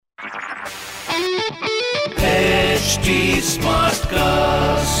HT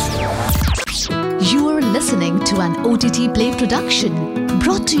Smartcast. You are listening to an OTTplay production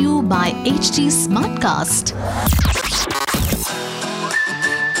brought to you by HT Smartcast.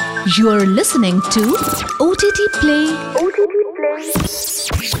 You are listening to OTTplay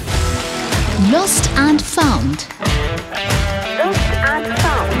Lost and Found.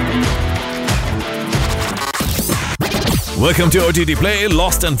 Welcome to OTTplay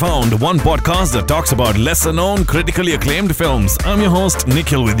Lost and Found, one podcast that talks about lesser known, critically acclaimed films. I'm your host,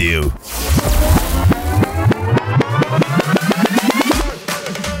 Nikhil, with you.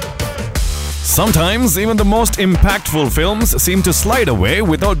 Sometimes, even the most impactful films seem to slide away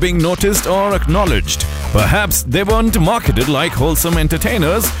without being noticed or acknowledged. Perhaps they weren't marketed like wholesome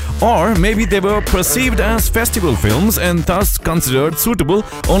entertainers, or maybe they were perceived as festival films and thus considered suitable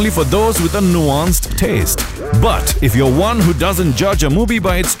only for those with a nuanced taste. But if you're one who doesn't judge a movie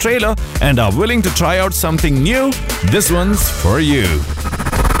by its trailer and are willing to try out something new, this one's for you.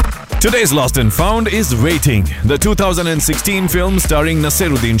 Today's Lost and Found is Waiting. The 2016 film starring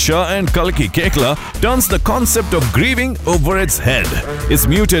Naseeruddin Shah and Kalki turns the concept of grieving over its head. Its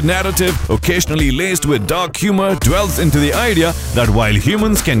muted narrative, occasionally laced with dark humor, dwells into the idea that while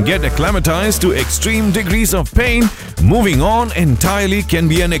humans can get acclimatized to extreme degrees of pain, moving on entirely can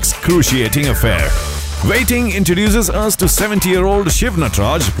be an excruciating affair. Waiting introduces us to 70-year-old Shiv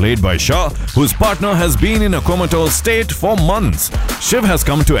Natraj, played by Shah, whose partner has been in a comatose state for months. Shiv has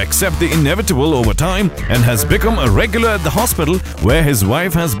come to accept the inevitable over time and has become a regular at the hospital where his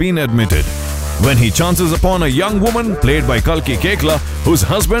wife has been admitted. When he chances upon a young woman, played by Kalki, whose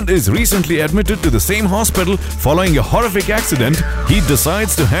husband is recently admitted to the same hospital following a horrific accident, he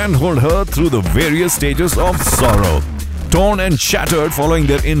decides to handhold her through the various stages of sorrow. Torn and shattered following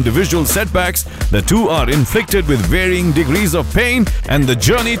their individual setbacks, the two are inflicted with varying degrees of pain, and the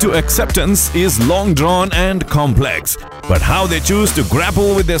journey to acceptance is long drawn and complex. But how they choose to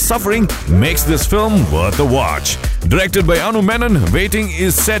grapple with their suffering makes this film worth a watch. Directed by Anu Menon, Waiting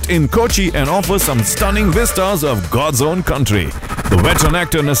is set in Kochi and offers some stunning vistas of God's own country. The veteran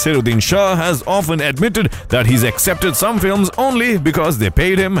actor Naseeruddin Shah has often admitted that he's accepted some films only because they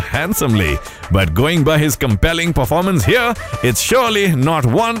paid him handsomely. But going by his compelling performance here, it's surely not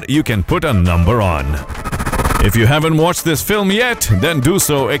one you can put a number on. If you haven't watched this film yet, then do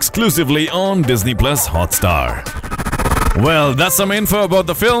so exclusively on Disney Plus Hotstar. Well, that's some info about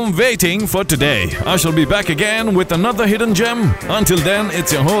the film Waiting for today. I shall be back again with another hidden gem. Until then,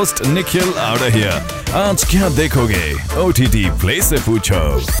 it's your host Nikhil outta here. Aaj kya dekhoge? OTTplay se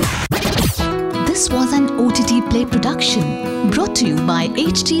poocho. This was an OTTplay production brought to you by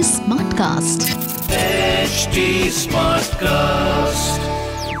HT Smartcast. HT Smartcast.